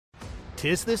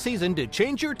'Tis the season to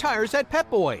change your tires at Pep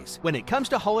Boys. When it comes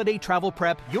to holiday travel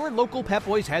prep, your local Pep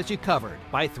Boys has you covered.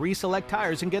 Buy 3 select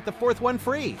tires and get the 4th one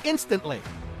free instantly.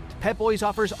 Pep Boys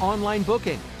offers online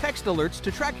booking, text alerts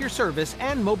to track your service,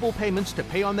 and mobile payments to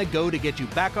pay on the go to get you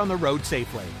back on the road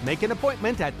safely. Make an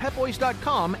appointment at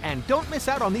pepboys.com and don't miss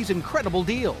out on these incredible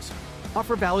deals.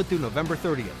 Offer valid through November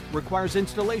 30th. Requires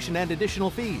installation and additional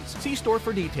fees. See store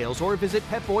for details or visit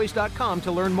pepboys.com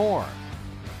to learn more.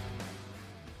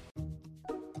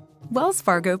 Wells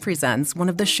Fargo presents one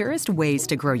of the surest ways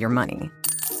to grow your money.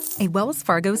 A Wells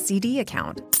Fargo CD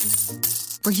account,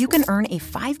 where you can earn a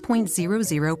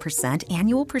 5.00%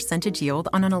 annual percentage yield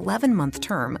on an 11-month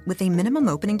term with a minimum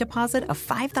opening deposit of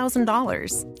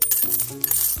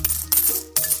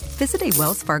 $5,000. Visit a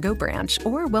Wells Fargo branch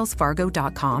or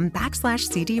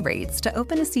wellsfargo.com/CD rates to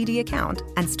open a CD account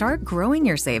and start growing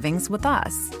your savings with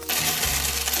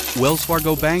us. Wells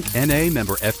Fargo Bank, N.A.,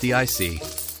 member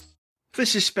FDIC.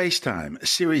 This is SpaceTime,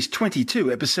 Series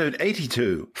 22, Episode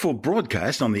 82, for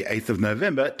broadcast on the 8th of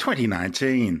November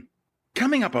 2019.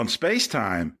 Coming up on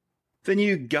SpaceTime, the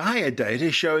new Gaia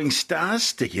data showing stars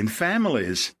stick in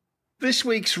families, this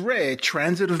week's rare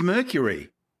transit of Mercury,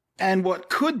 and what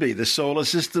could be the solar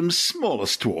system's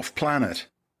smallest dwarf planet.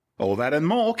 All that and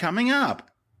more coming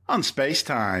up on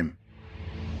SpaceTime.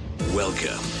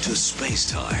 Welcome to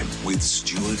SpaceTime with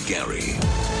Stuart Gary.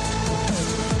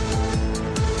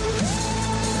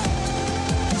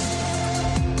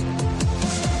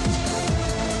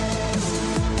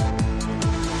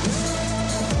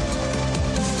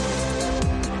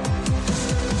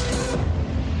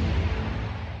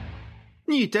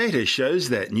 New data shows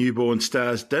that newborn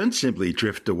stars don't simply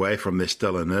drift away from their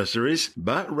stellar nurseries,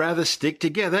 but rather stick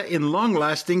together in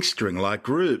long-lasting string-like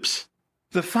groups.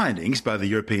 The findings by the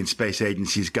European Space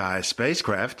Agency's Gaia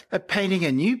spacecraft are painting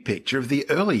a new picture of the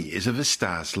early years of a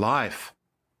star's life.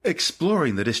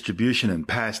 Exploring the distribution and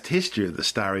past history of the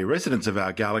starry residents of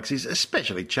our galaxy is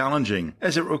especially challenging,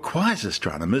 as it requires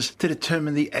astronomers to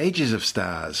determine the ages of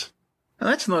stars. Now,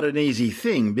 that's not an easy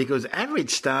thing because average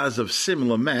stars of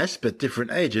similar mass but different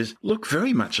ages look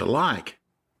very much alike.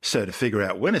 So to figure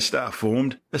out when a star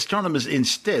formed, astronomers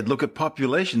instead look at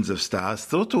populations of stars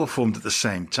thought to have formed at the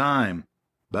same time.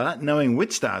 But knowing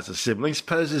which stars are siblings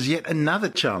poses yet another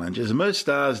challenge, as most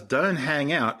stars don't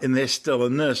hang out in their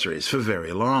stellar nurseries for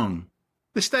very long.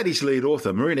 The study's lead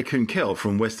author, Marina Kunkel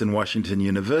from Western Washington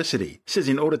University, says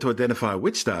in order to identify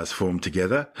which stars formed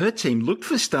together, her team looked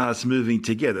for stars moving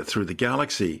together through the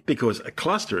galaxy, because a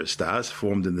cluster of stars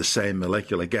formed in the same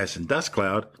molecular gas and dust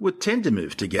cloud would tend to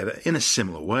move together in a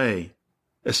similar way.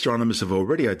 Astronomers have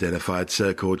already identified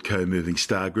so-called co-moving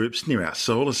star groups near our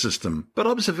solar system, but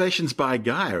observations by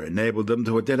Gaia enabled them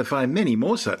to identify many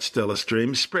more such stellar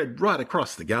streams spread right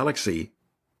across the galaxy.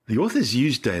 The authors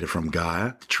used data from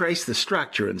Gaia to trace the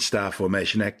structure and star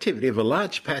formation activity of a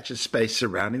large patch of space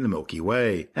surrounding the Milky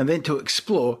Way, and then to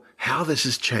explore how this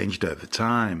has changed over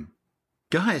time.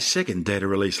 Gaia's second data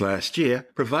release last year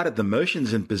provided the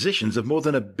motions and positions of more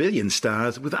than 1 billion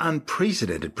stars with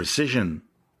unprecedented precision.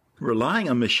 Relying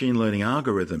on machine learning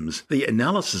algorithms, the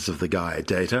analysis of the Gaia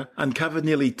data uncovered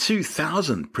nearly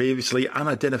 2,000 previously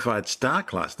unidentified star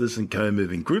clusters and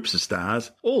co-moving groups of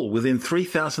stars, all within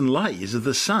 3,000 light-years of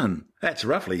the Sun. That's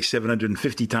roughly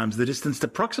 750 times the distance to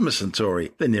Proxima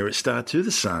Centauri, the nearest star to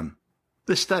the Sun.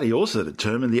 The study also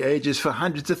determined the ages for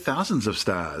hundreds of thousands of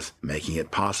stars, making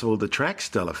it possible to track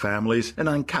stellar families and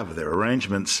uncover their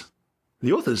arrangements.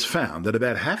 The authors found that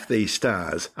about half these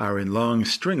stars are in long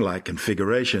string-like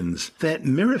configurations that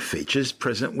mirror features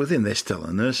present within their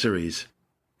stellar nurseries.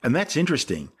 And that's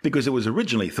interesting, because it was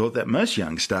originally thought that most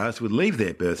young stars would leave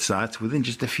their birth sites within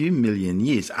just a few million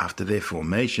years after their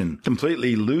formation,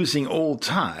 completely losing all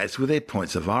ties with their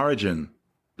points of origin.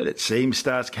 But it seems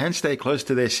stars can stay close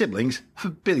to their siblings for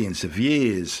billions of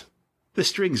years. The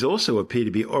strings also appear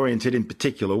to be oriented in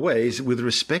particular ways with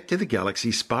respect to the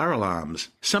galaxy's spiral arms,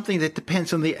 something that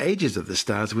depends on the ages of the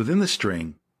stars within the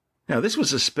string. Now, this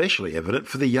was especially evident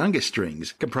for the younger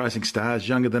strings, comprising stars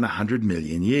younger than 100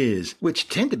 million years, which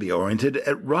tend to be oriented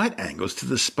at right angles to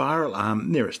the spiral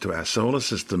arm nearest to our solar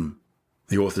system.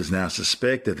 The authors now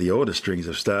suspect that the older strings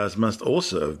of stars must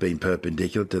also have been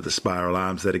perpendicular to the spiral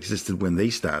arms that existed when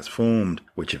these stars formed,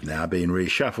 which have now been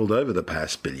reshuffled over the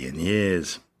past billion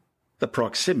years. The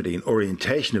proximity and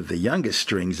orientation of the youngest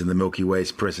strings in the Milky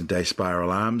Way's present-day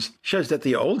spiral arms shows that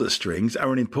the older strings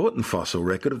are an important fossil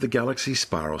record of the galaxy's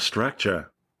spiral structure.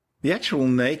 The actual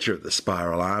nature of the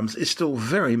spiral arms is still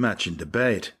very much in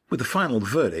debate, with the final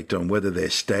verdict on whether they're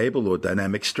stable or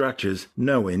dynamic structures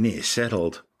nowhere near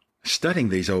settled. Studying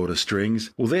these older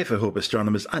strings will therefore help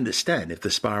astronomers understand if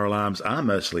the spiral arms are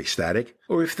mostly static,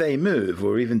 or if they move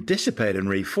or even dissipate and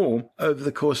reform over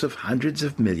the course of hundreds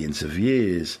of millions of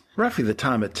years, roughly the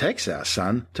time it takes our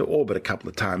Sun to orbit a couple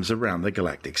of times around the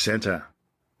galactic centre.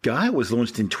 Gaia was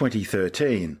launched in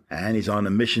 2013 and is on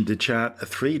a mission to chart a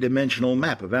three-dimensional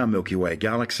map of our Milky Way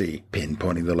galaxy,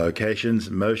 pinpointing the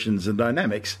locations, motions and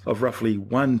dynamics of roughly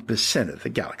 1% of the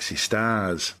galaxy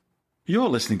stars. You're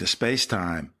listening to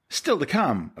SpaceTime. Still to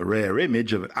come, a rare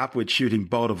image of an upward-shooting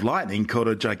bolt of lightning called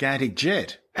a gigantic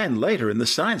jet. And later in the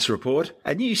science report,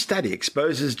 a new study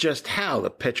exposes just how the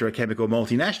petrochemical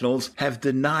multinationals have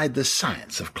denied the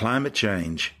science of climate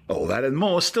change. All that and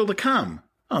more still to come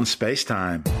on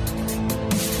SpaceTime.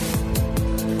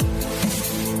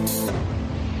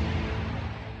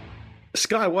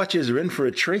 Sky watchers are in for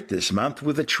a treat this month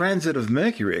with a transit of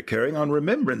Mercury occurring on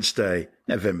Remembrance Day,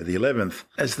 November the 11th,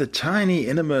 as the tiny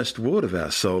innermost ward of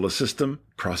our solar system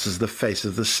crosses the face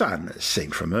of the Sun as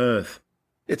seen from Earth.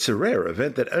 It's a rare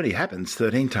event that only happens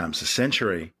 13 times a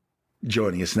century.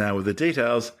 Joining us now with the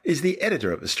details is the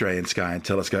editor of Australian Sky and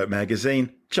Telescope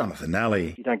magazine, Jonathan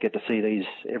Nally. You don't get to see these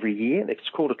every year. It's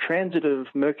called a transit of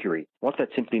Mercury. What that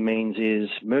simply means is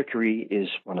Mercury is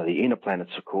one of the inner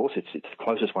planets, of course. It's the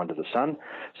closest one to the Sun.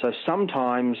 So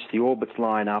sometimes the orbits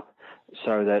line up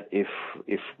so that if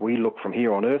we look from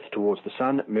here on Earth towards the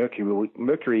Sun,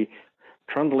 Mercury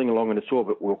trundling along in its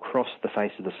orbit will cross the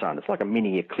face of the Sun. It's like a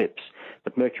mini eclipse,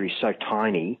 but Mercury is so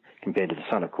tiny compared to the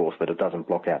Sun, of course, that it doesn't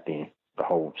block out the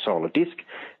whole solar disk.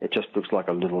 It just looks like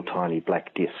a little tiny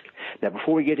black disk. Now,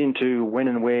 before we get into when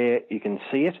and where you can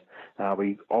see it,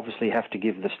 we obviously have to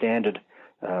give the standard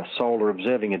solar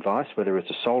observing advice, whether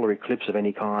it's a solar eclipse of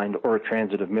any kind or a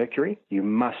transit of Mercury. You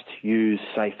must use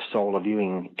safe solar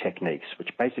viewing techniques, which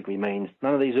basically means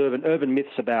none of these urban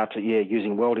myths about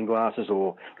using welding glasses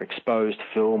or exposed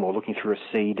film or looking through a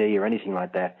CD or anything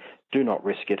like that. Do not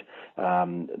risk it.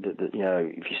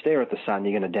 If you stare at the Sun,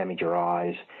 you're going to damage your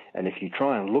eyes. And if you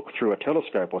try and look through a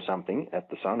telescope or something at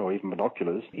the Sun, or even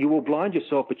binoculars, you will blind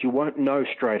yourself, but you won't know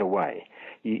straight away.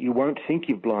 You won't think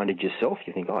you've blinded yourself.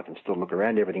 You think, I can still look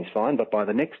around, everything's fine. But by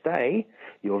the next day,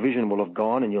 your vision will have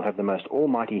gone and you'll have the most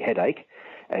almighty headache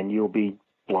and you'll be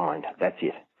blind. That's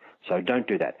it. So don't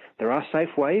do that. There are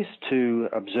safe ways to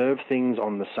observe things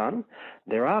on the Sun.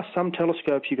 There are some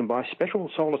telescopes you can buy, special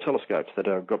solar telescopes that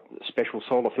have got special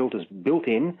solar filters built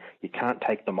in. You can't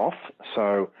take them off,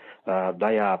 so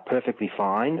they are perfectly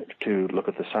fine to look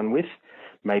at the Sun with.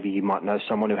 Maybe you might know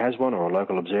someone who has one, or a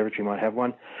local observatory might have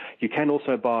one. You can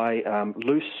also buy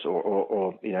loose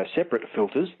or separate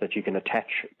filters that you can attach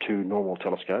to normal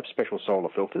telescopes, special solar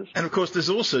filters. And of course, there's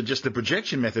also just the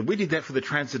projection method. We did that for the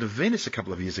transit of Venus a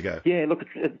couple of years ago. Yeah, look,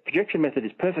 the projection method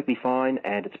is perfectly fine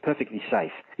and it's perfectly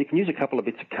safe. You can use a couple of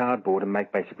bits of cardboard and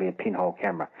make basically a pinhole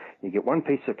camera. You get one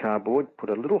piece of cardboard, put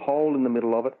a little hole in the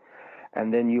middle of it,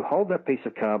 and then you hold that piece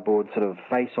of cardboard sort of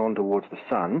face on towards the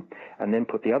Sun, and then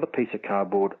put the other piece of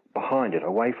cardboard behind it,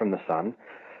 away from the Sun.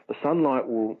 The sunlight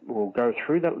will go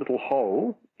through that little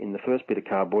hole in the first bit of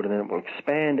cardboard, and then it will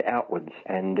expand outwards,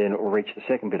 and then it will reach the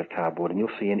second bit of cardboard, and you'll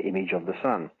see an image of the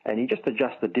Sun. And you just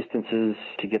adjust the distances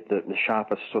to get the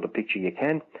sharpest sort of picture you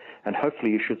can, and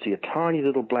hopefully you should see a tiny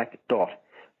little black dot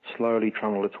slowly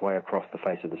trundle its way across the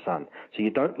face of the Sun. So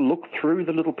you don't look through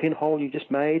the little pinhole you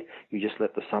just made, you just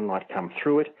let the sunlight come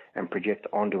through it and project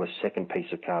onto a second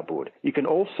piece of cardboard. You can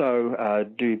also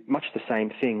do much the same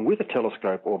thing with a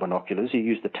telescope or binoculars. You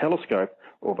use the telescope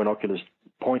or binoculars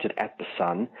pointed at the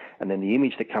Sun, and then the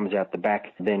image that comes out the back,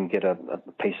 then get a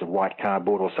piece of white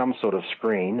cardboard or some sort of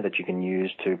screen that you can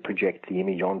use to project the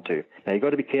image onto. Now, you've got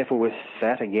to be careful with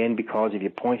that, again, because if you're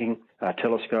pointing a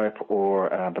telescope or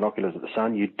binoculars at the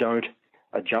Sun, you don't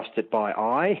adjust it by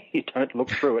eye. You don't look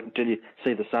through it until you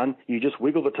see the Sun. You just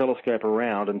wiggle the telescope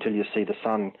around until you see the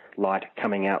sunlight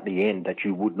coming out the end that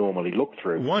you would normally look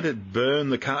through. Won't it burn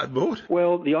the cardboard?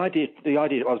 Well, the idea, I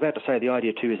was about to say, the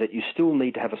idea too is that you still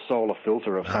need to have a solar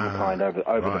filter of some kind over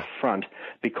the front,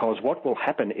 because what will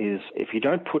happen is if you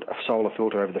don't put a solar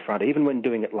filter over the front, even when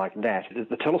doing it like that,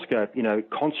 the telescope,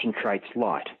 concentrates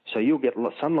light. So you'll get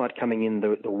sunlight coming in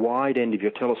the wide end of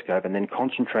your telescope and then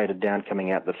concentrated down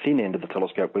coming out the thin end of the telescope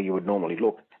where you would normally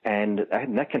look. And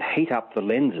that can heat up the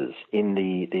lenses in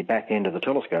the back end of the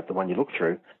telescope, the one you look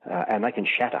through, and they can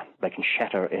shatter. They can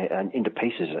shatter into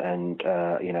pieces, and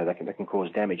they can cause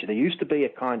damage. There used to be a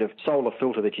kind of solar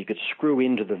filter that you could screw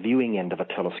into the viewing end of a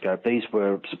telescope. These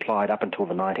were supplied up until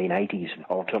the 1980s,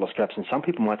 old telescopes, and some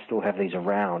people might still have these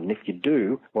around. And if you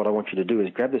do, what I want you to do is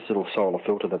grab this little solar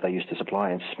filter that they used to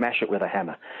supply and smash it with a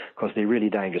hammer, because they're really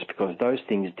dangerous, because those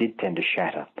things did tend to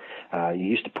shatter. You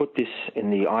used to put this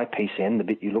in the eyepiece end, the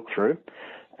bit you you look through.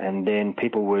 And then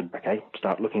people would,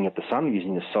 start looking at the sun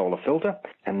using the solar filter,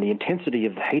 and the intensity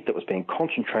of the heat that was being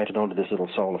concentrated onto this little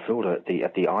solar filter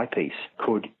at the eyepiece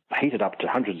could heat it up to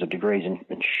hundreds of degrees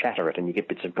and shatter it, and you get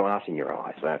bits of glass in your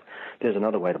eye. So there's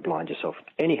another way to blind yourself.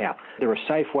 Anyhow, there are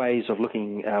safe ways of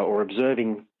looking or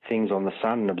observing things on the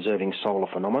sun and observing solar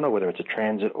phenomena, whether it's a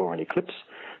transit or an eclipse.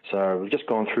 So we've just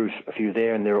gone through a few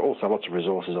there, and there are also lots of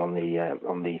resources on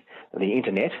the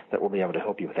internet that will be able to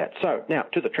help you with that. So now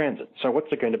to the transit. So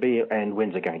what's it going to be, and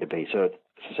when's it going to be? So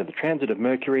the transit of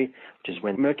Mercury, which is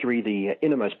when Mercury, the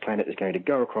innermost planet, is going to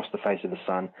go across the face of the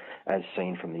sun as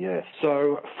seen from the Earth.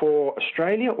 So for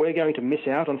Australia, we're going to miss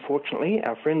out, unfortunately.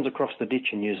 Our friends across the ditch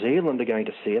in New Zealand are going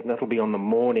to see it, and that'll be on the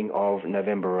morning of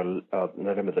November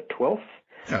the 12th.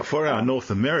 Now, for our North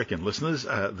American listeners,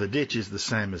 the ditch is the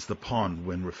same as the pond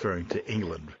when referring to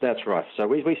England. That's right. So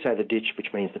we say the ditch, which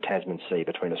means the Tasman Sea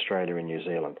between Australia and New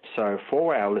Zealand. So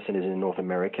for our listeners in North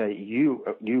America, you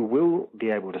will be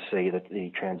able to see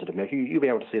the transit of Mercury. You'll be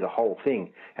able to see the whole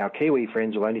thing. Our Kiwi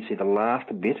friends will only see the last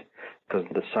bit, because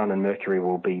the Sun and Mercury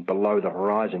will be below the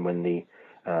horizon when the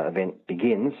event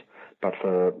begins. But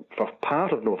for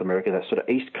part of North America, that sort of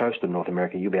east coast of North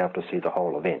America, you'll be able to see the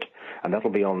whole event. And that'll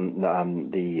be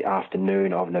on the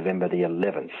afternoon of November the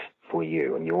 11th for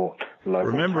you and your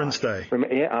local Remembrance time.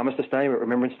 Day. Armistice Day,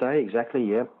 Remembrance Day, exactly,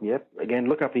 yeah. Again,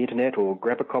 look up the internet or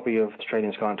grab a copy of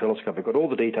Australian Sky and Telescope. We've got all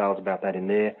the details about that in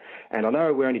there. And I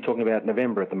know we're only talking about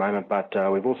November at the moment, but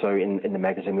we've also, in the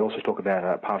magazine, we also talk about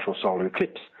a partial solar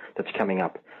eclipse that's coming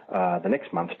up the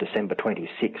next month, December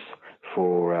 26th.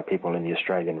 For people in the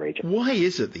Australian region. Why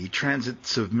is it the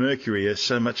transits of Mercury are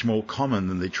so much more common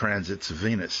than the transits of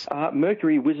Venus?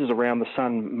 Mercury whizzes around the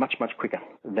sun much quicker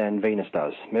than Venus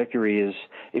does. Mercury is,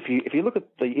 if you look at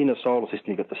the inner solar system,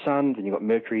 you've got the sun, then you've got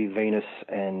Mercury, Venus,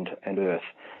 and Earth.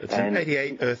 It's an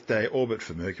 88 Earth day orbit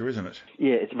for Mercury, isn't it?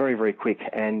 Yeah, it's very, very quick.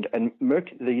 And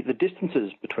the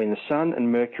distances between the sun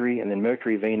and Mercury, and then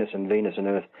Mercury, Venus, and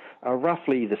Earth are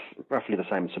roughly the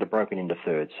same. It's sort of broken into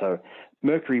thirds. So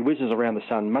Mercury whizzes around the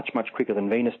sun much quicker than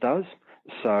Venus does.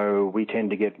 So we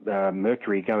tend to get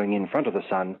Mercury going in front of the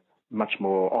sun much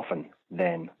more often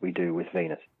than we do with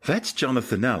Venus. That's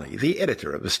Jonathan Nally, the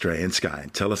editor of Australian Sky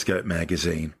and Telescope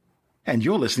magazine. And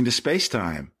you're listening to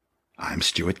SpaceTime. I'm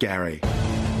Stuart Gary.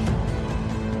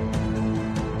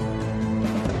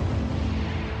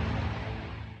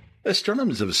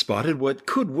 Astronomers have spotted what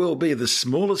could well be the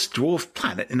smallest dwarf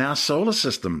planet in our solar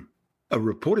system. A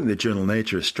report in the journal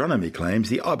Nature Astronomy claims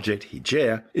the object,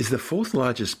 Hygieia, is the fourth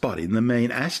largest body in the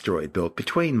main asteroid belt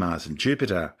between Mars and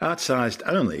Jupiter, outsized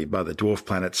only by the dwarf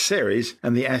planet Ceres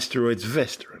and the asteroids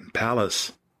Vesta and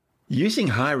Pallas. Using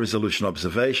high-resolution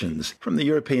observations from the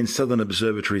European Southern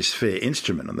Observatory Sphere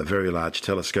instrument on the Very Large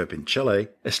Telescope in Chile,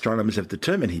 astronomers have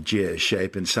determined Hygieia's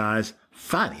shape and size,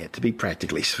 finding it to be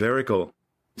practically spherical.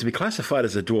 To be classified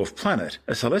as a dwarf planet,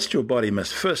 a celestial body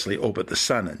must firstly orbit the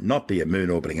Sun and not be a moon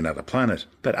orbiting another planet.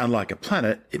 But unlike a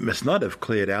planet, it must not have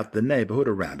cleared out the neighbourhood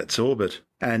around its orbit.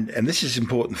 And this is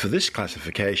important for this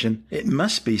classification, it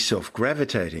must be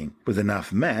self-gravitating, with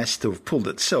enough mass to have pulled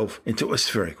itself into a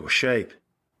spherical shape.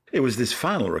 It was this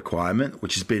final requirement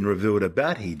which has been revealed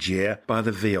about Hygieia by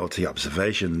the VLT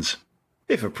observations.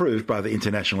 If approved by the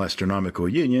International Astronomical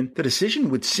Union, the decision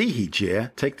would see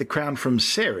Hygieia take the crown from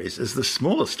Ceres as the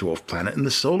smallest dwarf planet in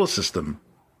the solar system.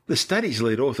 The study's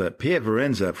lead author, Pierre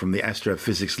Varenza from the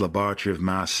Astrophysics Laboratory of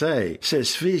Marseille,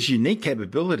 says Sphere's unique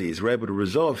capabilities were able to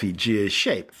resolve Hygieia's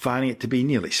shape, finding it to be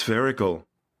nearly spherical.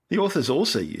 The authors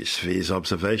also used Sphere's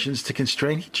observations to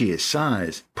constrain Hygieia's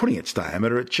size, putting its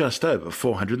diameter at just over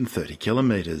 430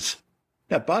 kilometres.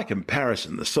 Now, by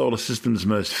comparison, the solar system's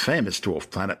most famous dwarf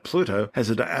planet, Pluto, has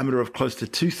a diameter of close to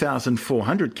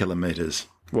 2,400 kilometres,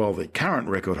 while the current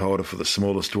record holder for the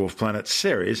smallest dwarf planet,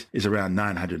 Ceres, is around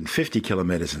 950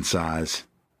 kilometres in size.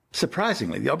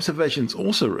 Surprisingly, the observations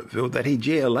also revealed that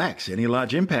Hygieia lacks any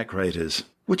large impact craters,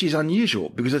 which is unusual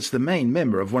because it's the main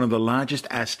member of one of the largest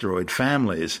asteroid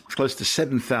families. With close to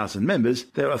 7,000 members,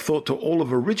 they are thought to all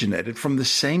have originated from the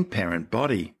same parent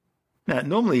body. Now,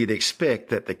 normally you'd expect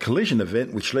that the collision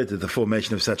event which led to the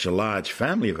formation of such a large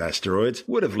family of asteroids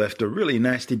would have left a really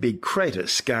nasty big crater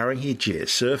scarring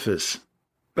Hygieia's surface.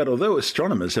 But although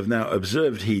astronomers have now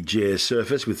observed Hygieia's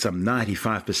surface with some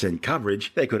 95%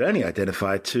 coverage, they could only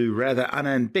identify two rather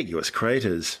unambiguous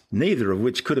craters, neither of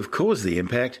which could have caused the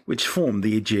impact which formed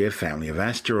the Hygieia family of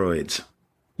asteroids.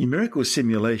 Numerical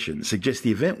simulations suggest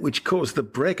the event which caused the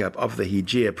breakup of the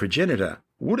Hygieia progenitor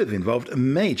would have involved a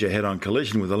major head-on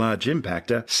collision with a large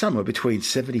impactor somewhere between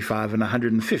 75 and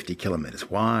 150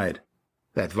 kilometres wide.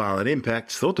 That violent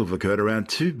impact is thought to have occurred around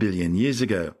 2 billion years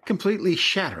ago, completely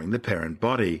shattering the parent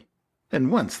body.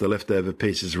 And once the leftover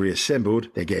pieces reassembled,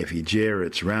 they gave Hygieia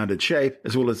its rounded shape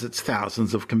as well as its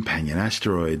thousands of companion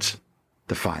asteroids.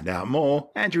 To find out more,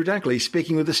 Andrew Dunkley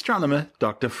speaking with astronomer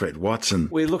Dr. Fred Watson.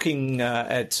 We're looking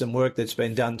at some work that's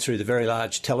been done through the Very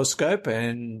Large Telescope,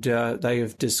 and they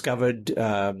have discovered, they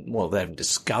haven't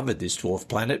discovered this dwarf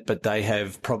planet, but they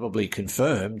have probably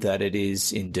confirmed that it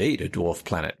is indeed a dwarf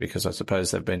planet, because I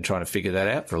suppose they've been trying to figure that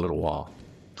out for a little while.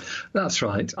 That's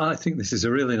right. I think this is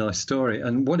a really nice story,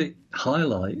 and what it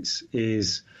highlights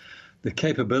is the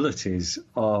capabilities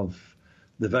of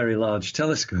the Very Large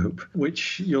Telescope,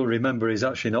 which you'll remember is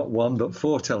actually not one but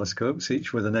four telescopes,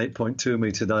 each with an 8.2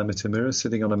 metre diameter mirror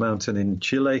sitting on a mountain in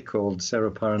Chile called Cerro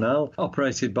Paranal,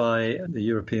 operated by the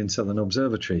European Southern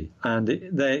Observatory. And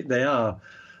they are,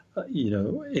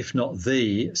 if not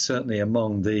certainly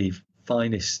among the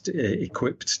finest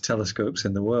equipped telescopes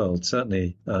in the world,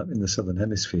 certainly in the Southern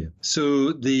Hemisphere.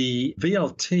 So the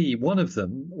VLT, one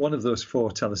of those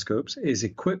four telescopes, is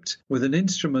equipped with an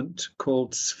instrument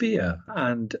called SPHERE.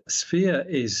 And SPHERE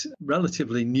is a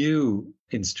relatively new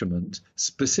instrument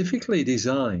specifically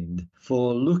designed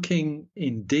for looking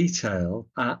in detail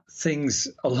at things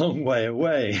a long way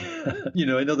away.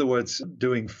 In other words,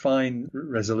 doing fine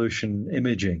resolution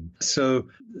imaging. So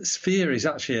SPHERE is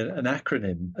actually an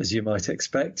acronym, as you might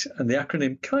expect, and the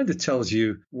acronym kind of tells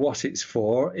you what it's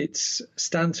for. It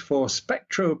stands for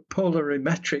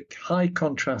Spectropolarimetric High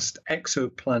Contrast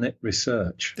Exoplanet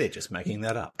Research. They're just making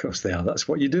that up. Of course they are. That's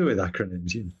what you do with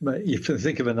acronyms. You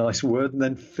think of a nice word and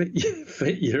then fit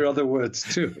your other words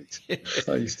to it.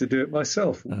 I used to do it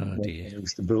myself. Oh, dear. I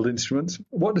used to build instruments.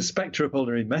 What does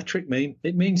spectropolarimetric mean?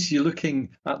 It means you're looking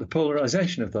at the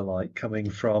polarization of the light coming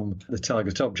from the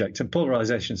target object. And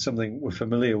polarization is something we're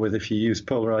familiar with if you use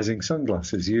polarizing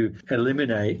sunglasses. You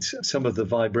eliminate some of the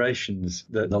vibrations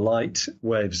that the light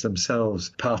waves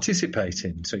themselves participate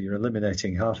in. So you're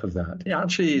eliminating half of that. It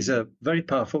actually is a very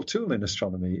powerful tool in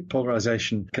astronomy.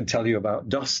 Polarization can tell you about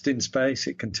dust in space.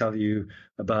 It can tell you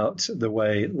about the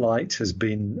way light has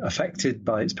been affected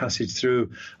by its passage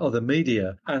through other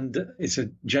media, and it's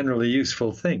a generally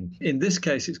useful thing. In this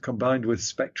case, it's combined with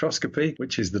spectroscopy,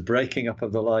 which is the breaking up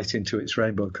of the light into its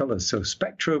rainbow colors. So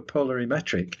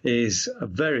spectropolarimetric is a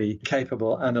very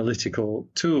capable analytical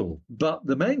tool. But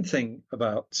the main thing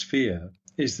about SPHERE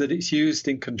is that it's used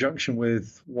in conjunction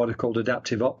with what are called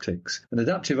adaptive optics. And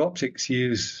adaptive optics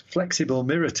use flexible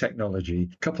mirror technology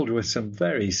coupled with some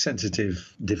very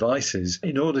sensitive devices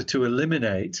in order to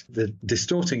eliminate the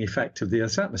distorting effect of the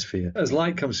Earth's atmosphere. As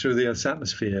light comes through the Earth's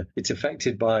atmosphere, it's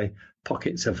affected by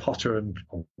pockets of hotter and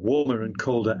warmer and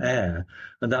colder air,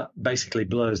 and that basically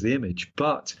blurs the image.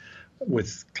 But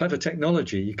with clever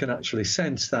technology, you can actually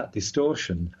sense that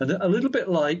distortion. And a little bit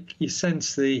like you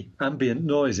sense the ambient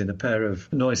noise in a pair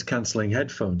of noise-cancelling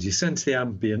headphones. You sense the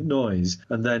ambient noise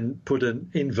and then put an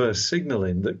inverse signal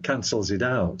in that cancels it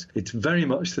out. It's very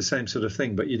much the same sort of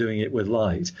thing, but you're doing it with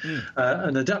light.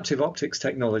 And adaptive optics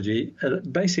technology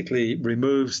basically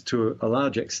removes, to a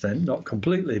large extent, not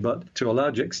completely, but to a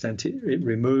large extent, it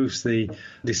removes the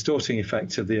distorting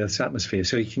effects of the Earth's atmosphere.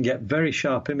 So you can get very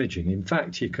sharp imaging. In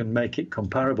fact, you can make it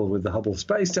comparable with the Hubble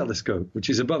Space Telescope, which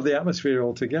is above the atmosphere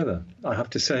altogether. I have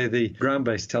to say the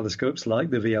ground-based telescopes, like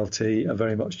the VLT, are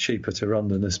very much cheaper to run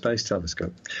than a space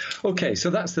telescope. Okay, so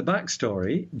that's the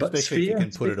backstory. But especially if you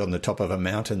can put it on the top of a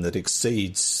mountain that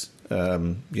exceeds,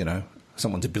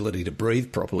 someone's ability to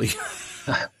breathe properly.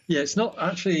 Yeah, it's not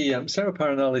actually, Cerro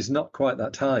Paranal is not quite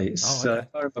that high. It's, if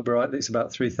I remember rightly, it's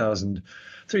about 3,000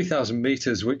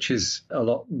 metres, which is a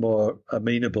lot more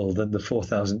amenable than the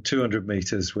 4,200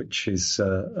 metres, which is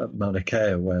at Mauna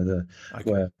Kea, where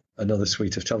another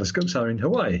suite of telescopes are in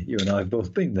Hawaii. You and I have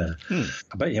both been there.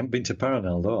 I bet you haven't been to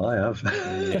Paranal, though. I have.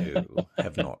 No,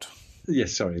 have not.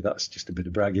 Yes, sorry, that's just a bit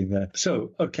of bragging there.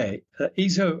 So, okay,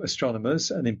 ESO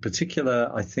astronomers, and in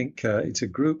particular, I think it's a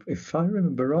group, if I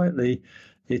remember rightly,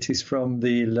 it is from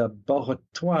the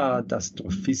Laboratoire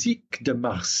d'Astrophysique de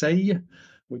Marseille,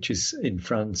 which is in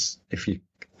France, if you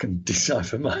can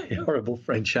decipher my horrible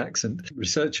French accent.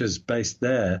 Researchers based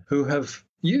there who have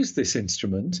used this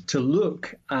instrument to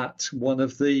look at one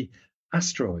of the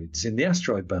asteroids in the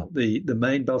asteroid belt, the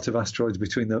main belt of asteroids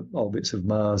between the orbits of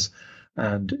Mars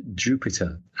and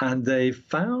Jupiter. And they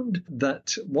found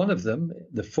that one of them,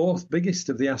 the fourth biggest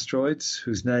of the asteroids,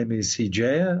 whose name is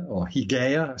Hygieia, or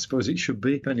Hygieia, I suppose it should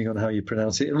be, depending on how you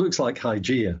pronounce it. It looks like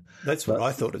Hygeia. That's what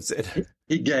I thought it said.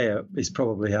 Hygieia is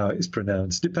probably how it's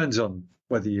pronounced. Depends on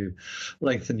whether you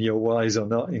lengthen your Y's or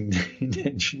not in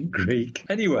ancient Greek.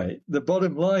 Anyway, the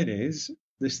bottom line is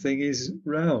this thing is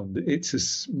round.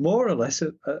 It's more or less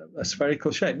a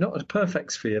spherical shape, not a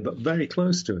perfect sphere, but very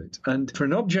close to it. And for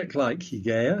an object like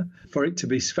Hygieia, for it to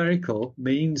be spherical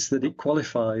means that it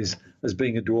qualifies as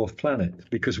being a dwarf planet,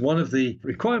 because one of the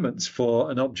requirements for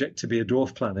an object to be a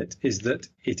dwarf planet is that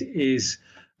it is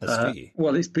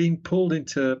it's being pulled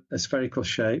into a spherical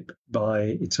shape by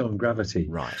its own gravity.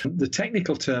 Right. The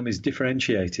technical term is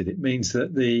differentiated. It means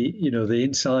that the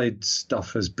inside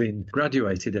stuff has been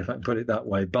graduated, if I can put it that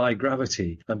way, by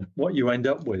gravity. And what you end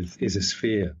up with is a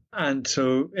sphere. And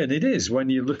it is, when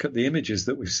you look at the images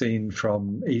that we've seen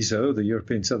from ESO, the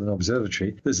European Southern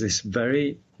Observatory, there's this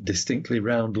very distinctly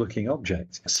round-looking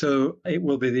object. So it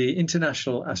will be the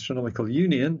International Astronomical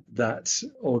Union, that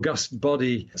august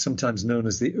body, sometimes known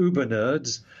as the Uber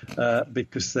nerds,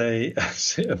 because they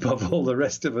sit above all the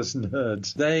rest of us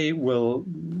nerds. They will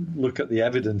look at the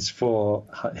evidence for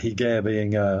Hygieia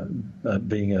being a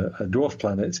dwarf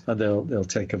planet, and they'll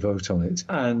take a vote on it.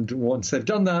 And once they've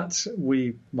done that,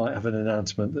 we might have an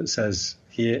announcement that says,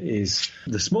 here is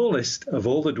the smallest of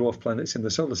all the dwarf planets in the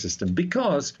solar system,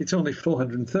 because it's only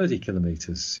 430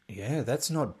 kilometres. Yeah, that's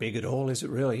not big at all, is it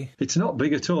really? It's not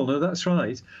big at all, no, that's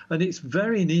right. And it's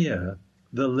very near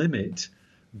the limit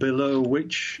below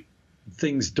which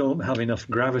things don't have enough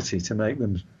gravity to make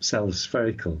themselves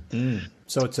spherical.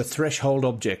 So it's a threshold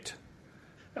object.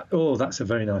 Oh, that's a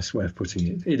very nice way of putting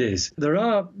it. It is. There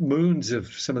are moons of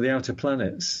some of the outer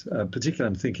planets, particularly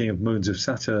I'm thinking of moons of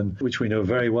Saturn, which we know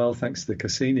very well thanks to the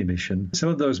Cassini mission. Some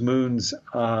of those moons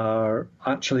are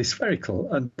actually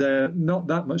spherical, and they're not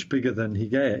that much bigger than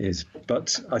Hygieia is.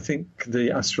 But I think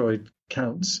the asteroid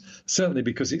counts, certainly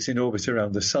because it's in orbit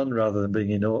around the Sun rather than being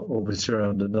in orbit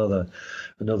around another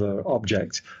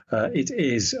object. It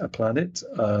is a planet,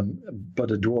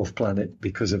 but a dwarf planet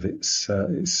because of its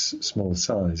small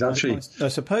size. Actually, I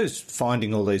suppose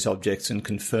finding all these objects and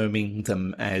confirming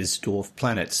them as dwarf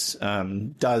planets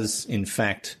does, in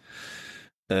fact,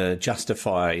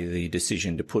 justify the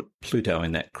decision to put Pluto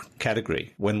in that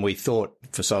category. When we thought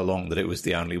for so long that it was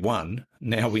the only one,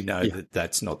 now we know that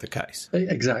that's not the case.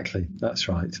 Exactly, that's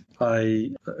right.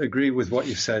 I agree with what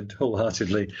you've said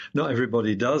wholeheartedly. Not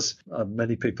everybody does.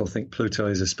 Many people think Pluto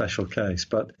is a special case,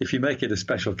 but if you make it a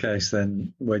special case,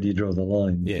 then where do you draw the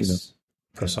line? Yes. You know?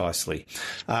 Precisely.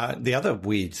 The other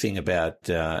weird thing about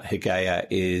Hygieia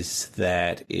is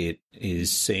that it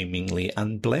is seemingly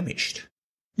unblemished.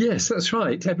 Yes, that's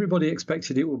right. Everybody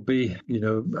expected it would be,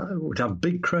 would have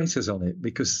big craters on it,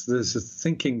 because there's a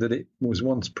thinking that it was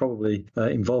once probably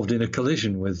involved in a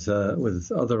collision with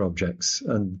other objects,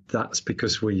 and that's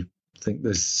because we think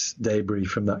there's debris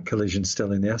from that collision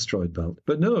still in the asteroid belt.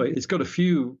 But no, it's got a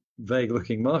few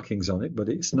vague-looking markings on it, but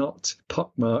it's not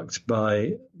pockmarked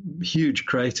by huge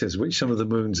craters, which some of the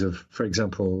moons of, for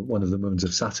example, one of the moons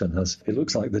of Saturn has. It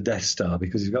looks like the Death Star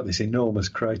because it's got this enormous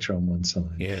crater on one side.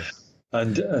 Yeah.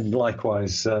 And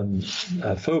likewise,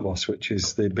 Phobos, which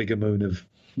is the bigger moon of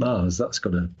Mars, that's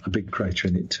got a big crater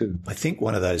in it too. I think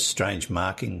one of those strange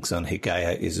markings on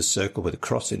Hygieia is a circle with a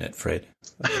cross in it, Fred.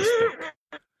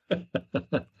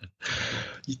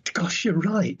 Gosh, you're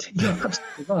right. You're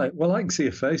absolutely right. Well, I can see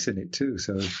a face in it too,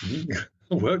 so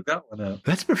work that one out.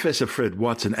 That's Professor Fred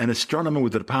Watson, an astronomer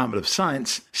with the Department of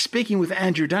Science, speaking with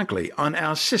Andrew Dunkley on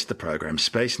our sister program,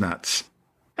 Space Nuts.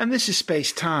 And this is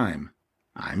Space Time.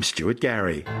 I'm Stuart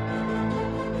Gary.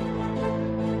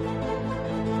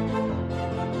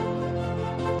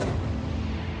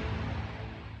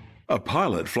 A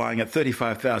pilot flying at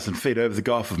 35,000 feet over the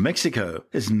Gulf of Mexico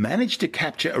has managed to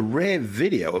capture a rare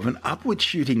video of an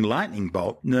upward-shooting lightning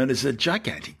bolt known as a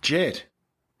gigantic jet.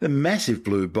 The massive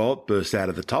blue bolt burst out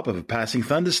of the top of a passing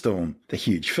thunderstorm, the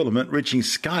huge filament reaching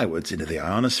skywards into the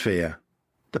ionosphere.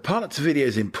 The pilot's video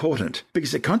is important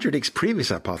because it contradicts previous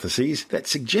hypotheses that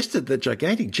suggested that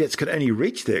gigantic jets could only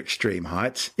reach their extreme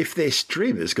heights if their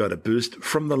streamers got a boost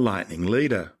from the lightning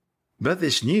leader. But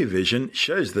this new vision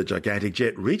shows the gigantic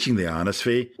jet reaching the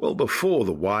ionosphere well before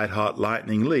the white-hot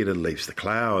lightning leader leaves the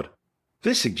cloud.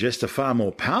 This suggests a far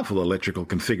more powerful electrical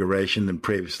configuration than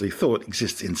previously thought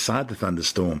exists inside the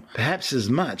thunderstorm, perhaps as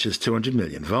much as 200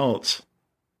 million volts.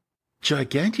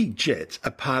 Gigantic jets are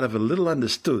part of a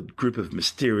little-understood group of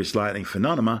mysterious lightning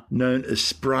phenomena known as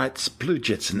sprites, blue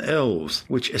jets and elves,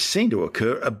 which are seen to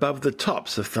occur above the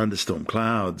tops of thunderstorm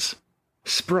clouds.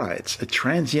 Sprites are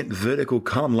transient vertical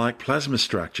column-like plasma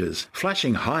structures,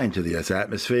 flashing high into the Earth's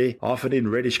atmosphere, often in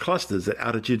reddish clusters at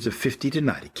altitudes of 50 to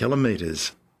 90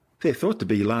 kilometres. They're thought to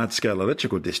be large-scale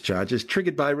electrical discharges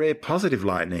triggered by rare positive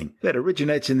lightning that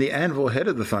originates in the anvil head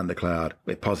of the thundercloud,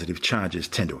 where positive charges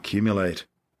tend to accumulate.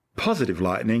 Positive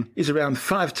lightning is around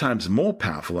 5 times more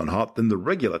powerful and hot than the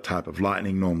regular type of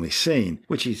lightning normally seen,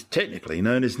 which is technically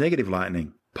known as negative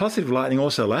lightning. Positive lightning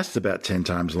also lasts about 10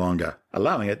 times longer,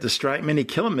 allowing it to strike many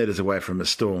kilometers away from a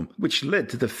storm, which led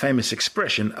to the famous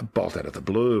expression, a bolt out of the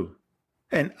blue.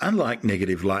 And unlike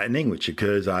negative lightning, which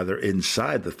occurs either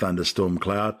inside the thunderstorm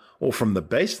cloud or from the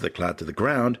base of the cloud to the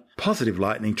ground, positive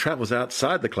lightning travels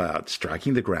outside the cloud,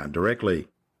 striking the ground directly.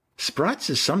 Sprites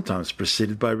is sometimes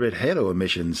preceded by red halo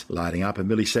emissions, lighting up a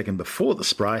millisecond before the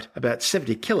sprite, about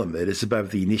 70 kilometers above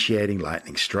the initiating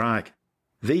lightning strike.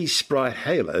 These sprite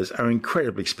halos are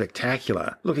incredibly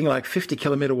spectacular, looking like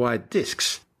 50-kilometer wide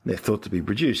disks. They're thought to be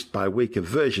produced by weaker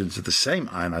versions of the same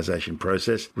ionization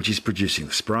process which is producing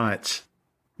the sprites.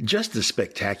 Just as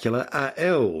spectacular are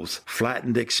elves,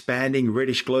 flattened, expanding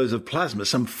reddish glows of plasma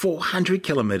some 400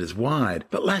 kilometers wide,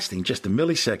 but lasting just a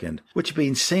millisecond, which have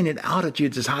been seen at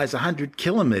altitudes as high as 100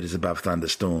 kilometers above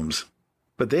thunderstorms.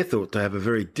 But they're thought to have a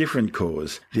very different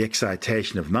cause, the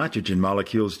excitation of nitrogen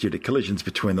molecules due to collisions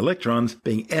between electrons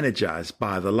being energized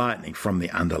by the lightning from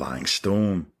the underlying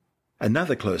storm.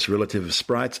 Another close relative of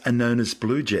sprites are known as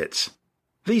blue jets.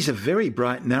 These are very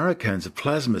bright narrow cones of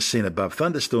plasma seen above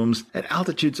thunderstorms at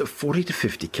altitudes of 40 to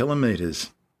 50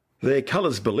 kilometers. Their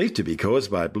colors believed to be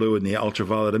caused by blue in the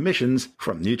ultraviolet emissions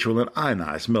from neutral and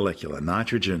ionized molecular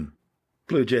nitrogen.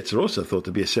 Blue jets are also thought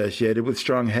to be associated with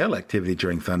strong hail activity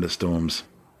during thunderstorms.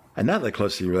 Another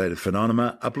closely related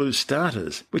phenomena are blue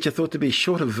starters, which are thought to be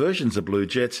shorter versions of blue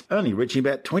jets, only reaching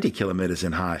about 20 kilometers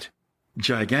in height.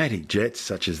 Gigantic jets,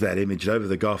 such as that imaged over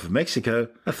the Gulf of Mexico,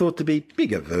 are thought to be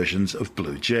bigger versions of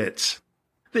blue jets.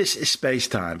 This is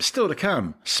SpaceTime, still to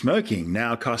come. Smoking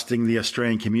now costing the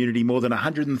Australian community more than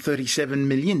 $137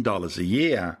 million a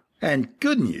year. And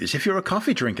good news if you're a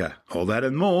coffee drinker. All that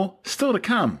and more, still to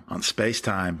come on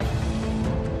SpaceTime.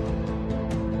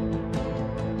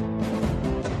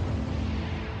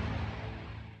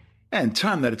 And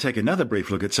time now to take another brief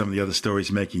look at some of the other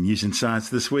stories making news in science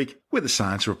this week with a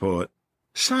science report.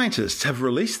 Scientists have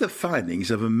released the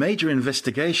findings of a major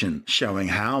investigation showing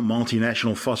how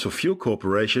multinational fossil fuel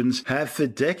corporations have for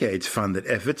decades funded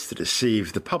efforts to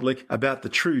deceive the public about the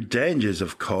true dangers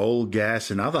of coal,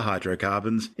 gas, and other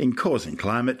hydrocarbons in causing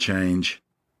climate change.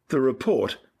 The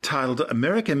report, titled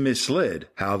America Misled,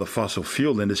 How the Fossil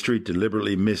Fuel Industry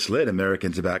Deliberately Misled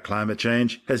Americans About Climate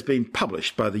Change, has been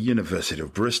published by the University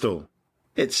of Bristol.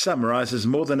 It summarizes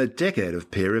more than a decade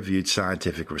of peer-reviewed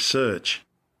scientific research.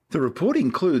 The report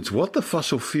includes what the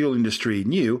fossil fuel industry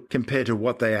knew compared to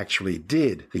what they actually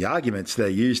did, the arguments they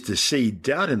used to seed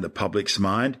doubt in the public's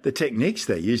mind, the techniques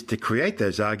they used to create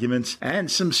those arguments, and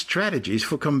some strategies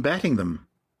for combating them.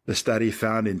 The study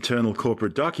found internal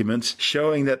corporate documents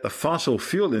showing that the fossil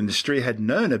fuel industry had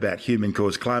known about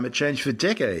human-caused climate change for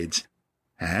decades,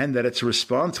 and that its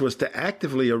response was to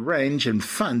actively arrange and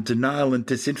fund denial and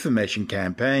disinformation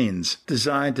campaigns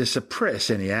designed to suppress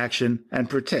any action and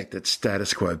protect its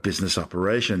status quo business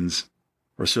operations.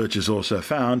 Researchers also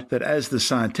found that as the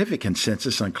scientific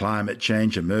consensus on climate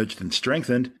change emerged and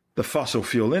strengthened, the fossil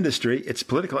fuel industry, its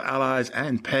political allies,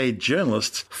 and paid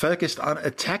journalists focused on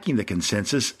attacking the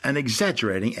consensus and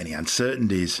exaggerating any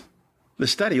uncertainties. The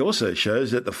study also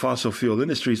shows that the fossil fuel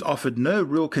industries offered no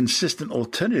real consistent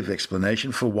alternative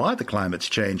explanation for why the climate's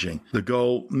changing, the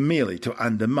goal merely to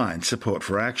undermine support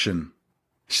for action.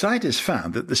 Scientists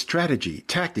found that the strategy,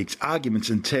 tactics, arguments,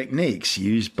 and techniques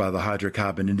used by the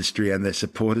hydrocarbon industry and their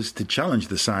supporters to challenge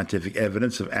the scientific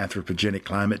evidence of anthropogenic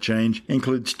climate change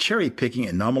includes cherry-picking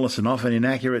anomalous and often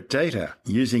inaccurate data,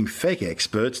 using fake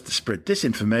experts to spread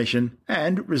disinformation,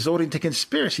 and resorting to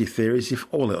conspiracy theories if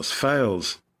all else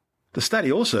fails. The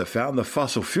study also found the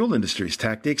fossil fuel industry's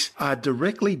tactics are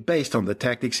directly based on the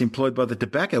tactics employed by the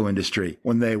tobacco industry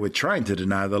when they were trying to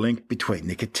deny the link between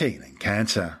nicotine and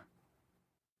cancer.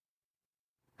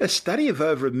 A study of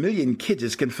over 1 million kids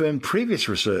has confirmed previous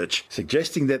research,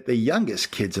 suggesting that the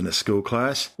youngest kids in a school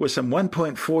class were some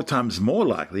 1.4 times more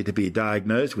likely to be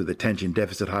diagnosed with attention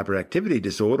deficit hyperactivity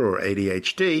disorder or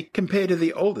ADHD compared to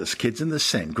the oldest kids in the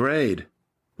same grade.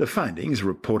 The findings,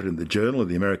 reported in the Journal of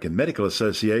the American Medical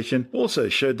Association, also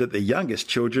showed that the youngest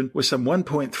children were some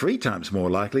 1.3 times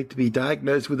more likely to be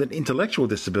diagnosed with an intellectual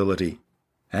disability.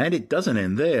 And it doesn't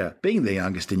end there. Being the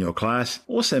youngest in your class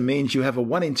also means you have a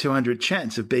 1 in 200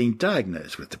 chance of being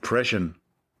diagnosed with depression.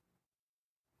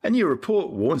 A new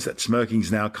report warns that smoking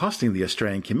is now costing the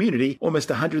Australian community almost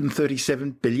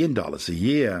 $137 billion a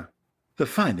year. The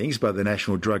findings by the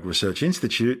National Drug Research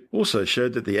Institute also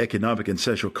showed that the economic and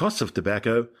social costs of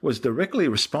tobacco was directly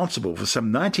responsible for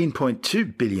some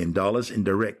 $19.2 billion in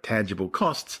direct tangible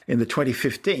costs in the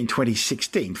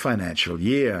 2015-2016 financial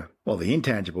year. while the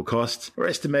intangible costs are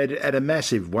estimated at a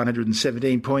massive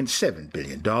 $117.7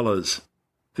 billion.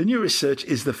 The new research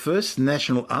is the first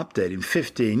national update in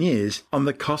 15 years on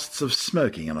the costs of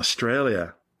smoking in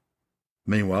Australia.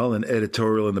 Meanwhile, an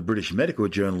editorial in the British Medical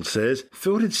Journal says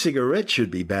filtered cigarettes should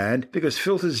be banned because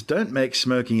filters don't make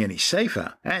smoking any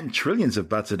safer, and trillions of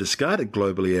butts are discarded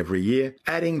globally every year,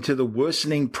 adding to the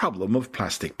worsening problem of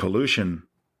plastic pollution.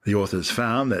 The authors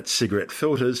found that cigarette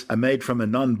filters are made from a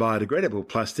non-biodegradable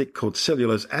plastic called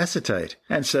cellulose acetate,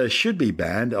 and so should be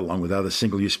banned along with other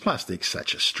single-use plastics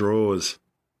such as straws.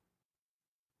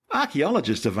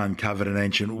 Archaeologists have uncovered an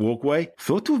ancient walkway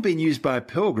thought to have been used by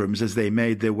pilgrims as they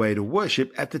made their way to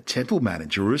worship at the Temple Mount in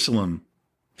Jerusalem.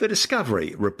 The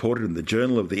discovery, reported in the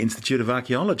Journal of the Institute of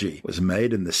Archaeology, was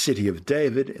made in the City of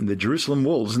David in the Jerusalem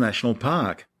Walls National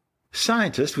Park.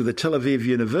 Scientists with the Tel Aviv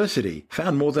University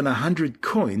found more than 100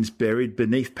 coins buried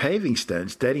beneath paving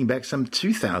stones dating back some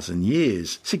 2,000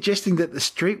 years, suggesting that the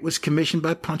street was commissioned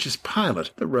by Pontius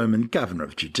Pilate, the Roman governor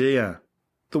of Judea.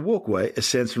 The walkway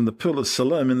ascends from the Pool of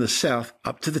Siloam in the south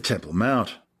up to the Temple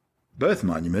Mount. Both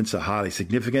monuments are highly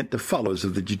significant to followers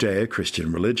of the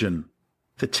Judeo-Christian religion.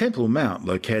 The Temple Mount,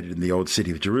 located in the Old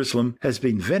City of Jerusalem, has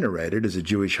been venerated as a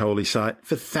Jewish holy site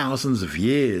for thousands of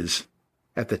years.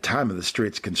 At the time of the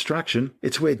street's construction,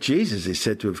 it's where Jesus is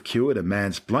said to have cured a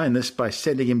man's blindness by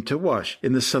sending him to wash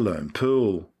in the Siloam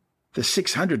Pool. The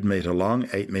 600-metre-long,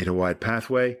 8-metre-wide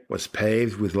pathway was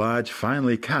paved with large,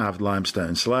 finely carved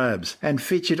limestone slabs and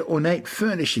featured ornate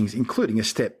furnishings including a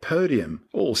step podium,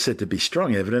 all said to be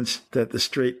strong evidence that the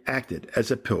street acted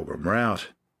as a pilgrim route.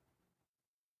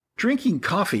 Drinking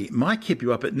coffee might keep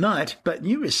you up at night, but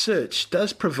new research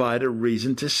does provide a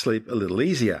reason to sleep a little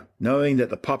easier, knowing that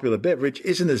the popular beverage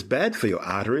isn't as bad for your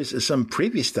arteries as some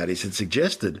previous studies had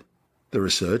suggested. The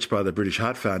research by the British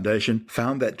Heart Foundation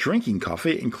found that drinking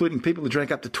coffee, including people who drank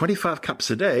up to 25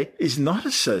 cups a day, is not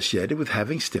associated with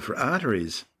having stiffer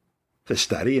arteries. The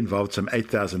study involved some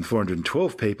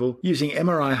 8,412 people using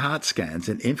MRI heart scans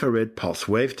and infrared pulse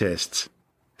wave tests.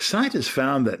 Scientists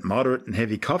found that moderate and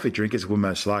heavy coffee drinkers were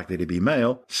most likely to be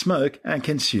male, smoke, and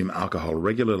consume alcohol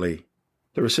regularly.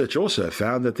 The research also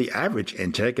found that the average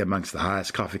intake amongst the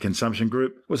highest coffee consumption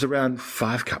group was around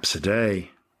 5 cups a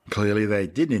day. Clearly, they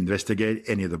didn't investigate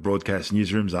any of the broadcast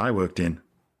newsrooms I worked in.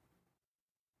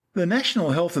 The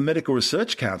National Health and Medical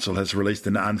Research Council has released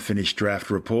an unfinished draft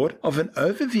report of an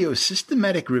overview of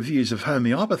systematic reviews of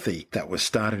homeopathy that was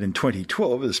started in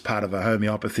 2012 as part of a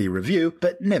homeopathy review,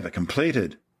 but never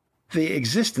completed. The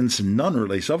existence and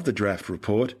non-release of the draft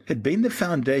report had been the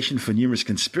foundation for numerous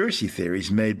conspiracy theories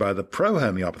made by the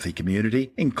pro-homeopathy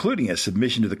community, including a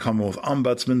submission to the Commonwealth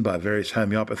Ombudsman by various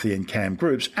homeopathy and CAM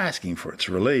groups asking for its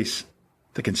release.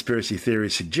 The conspiracy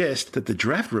theories suggest that the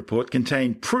draft report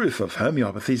contained proof of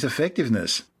homeopathy's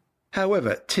effectiveness.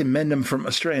 However, Tim Mendham from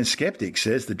Australian Skeptics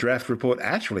says the draft report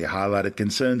actually highlighted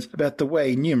concerns about the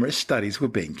way numerous studies were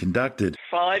being conducted.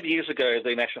 5 years ago,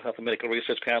 the National Health and Medical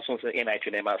Research Council, the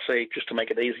NH&MRC, just to make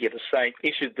it easier to say,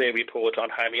 issued their report on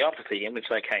homeopathy, in which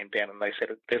they came down and they said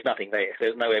there's nothing there.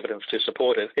 There's no evidence to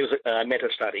support it. It was a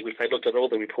meta-study, which they looked at all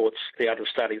the reports, the other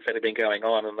studies that had been going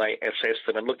on, and they assessed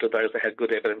them and looked at those that had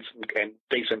good evidence and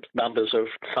decent numbers of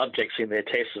subjects in their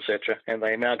tests, etc., and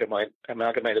they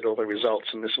amalgamated all the results,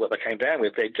 and this is what they came down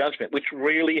with, their judgment, which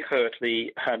really hurt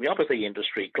the homeopathy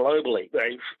industry globally.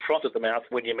 They frothed them out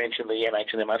when you mentioned the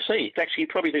NH&MRC. Actually,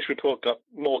 probably this report got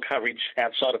more coverage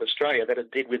outside of Australia than it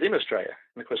did within Australia,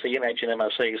 because the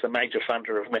NH&MRC is the major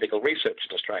funder of medical research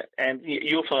in Australia. And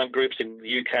you'll find groups in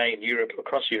the UK and Europe,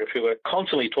 across Europe, who are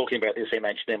constantly talking about this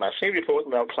NH&MRC report,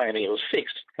 and they'll claim it was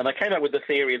fixed. And they came up with the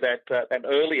theory that an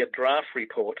earlier draft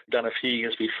report done a few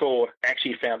years before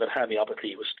actually found that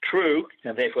homeopathy was true,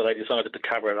 and therefore they decided to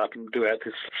cover it up and do out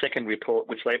this second report,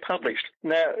 which they published.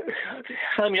 Now,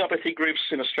 homeopathy groups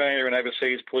in Australia and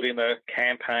overseas put in a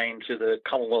campaign to the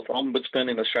Commonwealth Ombudsman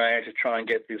in Australia to try and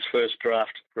get this first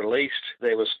draft released.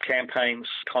 There was campaigns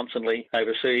constantly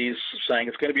overseas saying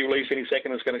it's going to be released any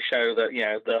second. It's going to show that,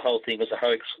 the whole thing was a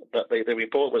hoax, that the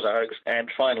report was a hoax. And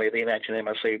finally, the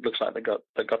NH&MRC looks like they got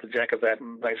the jack of that,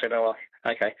 and they said, oh,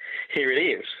 well, okay, here it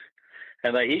is.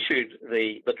 And they issued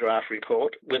the draft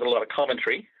report with a lot of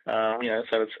commentary,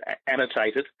 so it's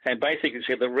annotated, and basically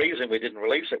said the reason we didn't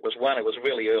release it was, one, it was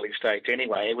really early stage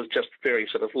anyway. It was just very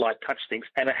sort of light touch things,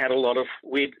 and it had a lot of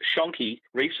weird shonky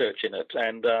research in it.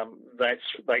 And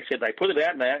they said they put it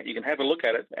out now, you can have a look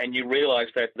at it, and you realise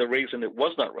that the reason it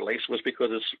was not released was because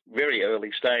it's very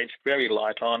early stage, very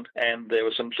light on, and there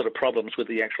were some sort of problems with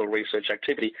the actual research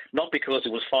activity, not because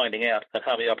it was finding out that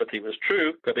homeopathy was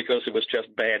true, but because it was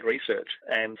just bad research.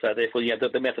 And so therefore,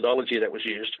 the methodology that was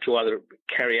used to either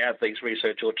carry carry out these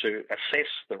research or to assess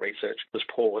the research was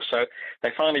poor. So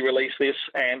they finally released this,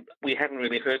 and we haven't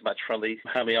really heard much from the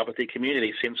homeopathy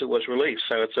community since it was released.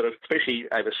 So it's sort of, especially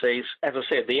overseas, as I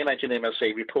said, the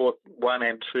NHMRC report 1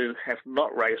 and 2 have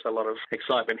not raised a lot of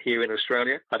excitement here in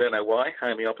Australia. I don't know why.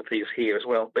 Homeopathy is here as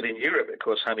well. But in Europe, of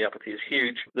course, homeopathy is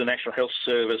huge. The National Health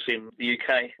Service in the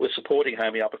UK was supporting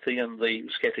homeopathy, and the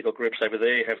sceptical groups over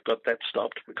there have got that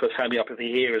stopped because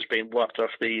homeopathy here has been wiped off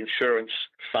the insurance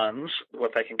funds,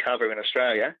 what they can cover in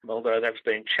Australia, although that's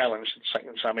been challenged in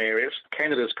some areas.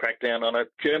 Canada's cracked down on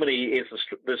it. Germany is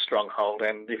the stronghold,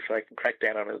 and if they can crack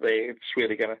down on it there, it's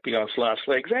really going to be on its last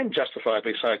legs, and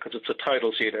justifiably so, because it's a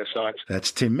total pseudoscience.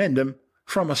 That's Tim Mendham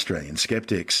from Australian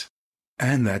Skeptics.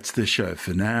 And that's the show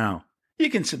for now. You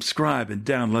can subscribe and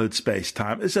download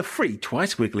SpaceTime as a free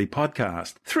twice-weekly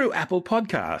podcast through Apple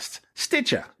Podcasts,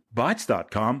 Stitcher,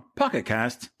 Bytes.com, Pocket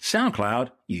Casts,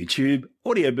 SoundCloud, YouTube,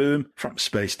 Audioboom, from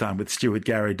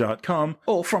SpaceTimeWithStuartGarry.com,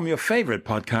 or from your favourite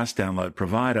podcast download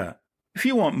provider. If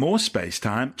you want more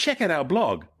SpaceTime, check out our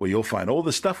blog, where you'll find all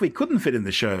the stuff we couldn't fit in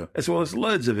the show, as well as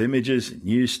loads of images,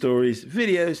 news stories,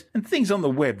 videos, and things on the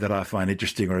web that I find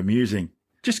interesting or amusing.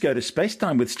 Just go to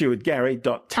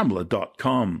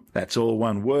spacetimewithstuartgarry.tumblr.com. That's all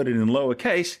one word and in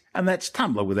lowercase, and that's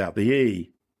Tumblr without the E.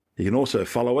 You can also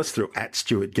follow us through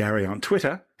 @StuartGarry on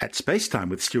Twitter,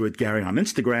 @SpaceTimeWithStuartGarry on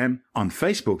Instagram. On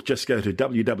Facebook, just go to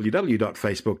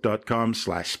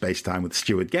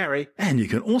www.facebook.com/SpaceTimeWithStuartGarry, and you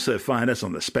can also find us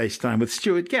on the SpaceTime with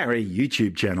Stuart Gary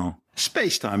YouTube channel.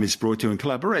 SpaceTime is brought to you in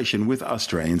collaboration with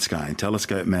Australian Sky and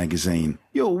Telescope magazine,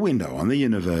 your window on the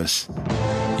universe.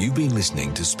 You've been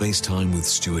listening to SpaceTime with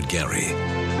Stuart Gary.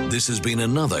 This has been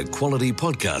another quality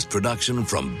podcast production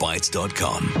from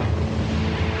Bytes.com.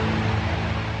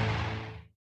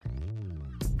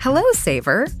 Hello,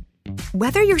 Saver.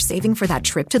 Whether you're saving for that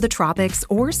trip to the tropics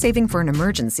or saving for an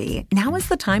emergency, now is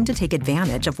the time to take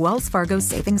advantage of Wells Fargo's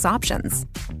savings options.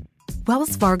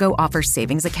 Wells Fargo offers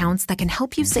savings accounts that can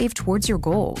help you save towards your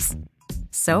goals.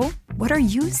 So, what are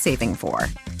you saving for?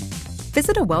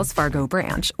 Visit a Wells Fargo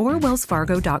branch or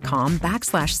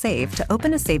wellsfargo.com/save to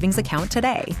open a savings account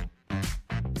today.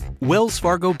 Wells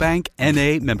Fargo Bank,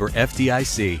 N.A., member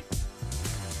FDIC.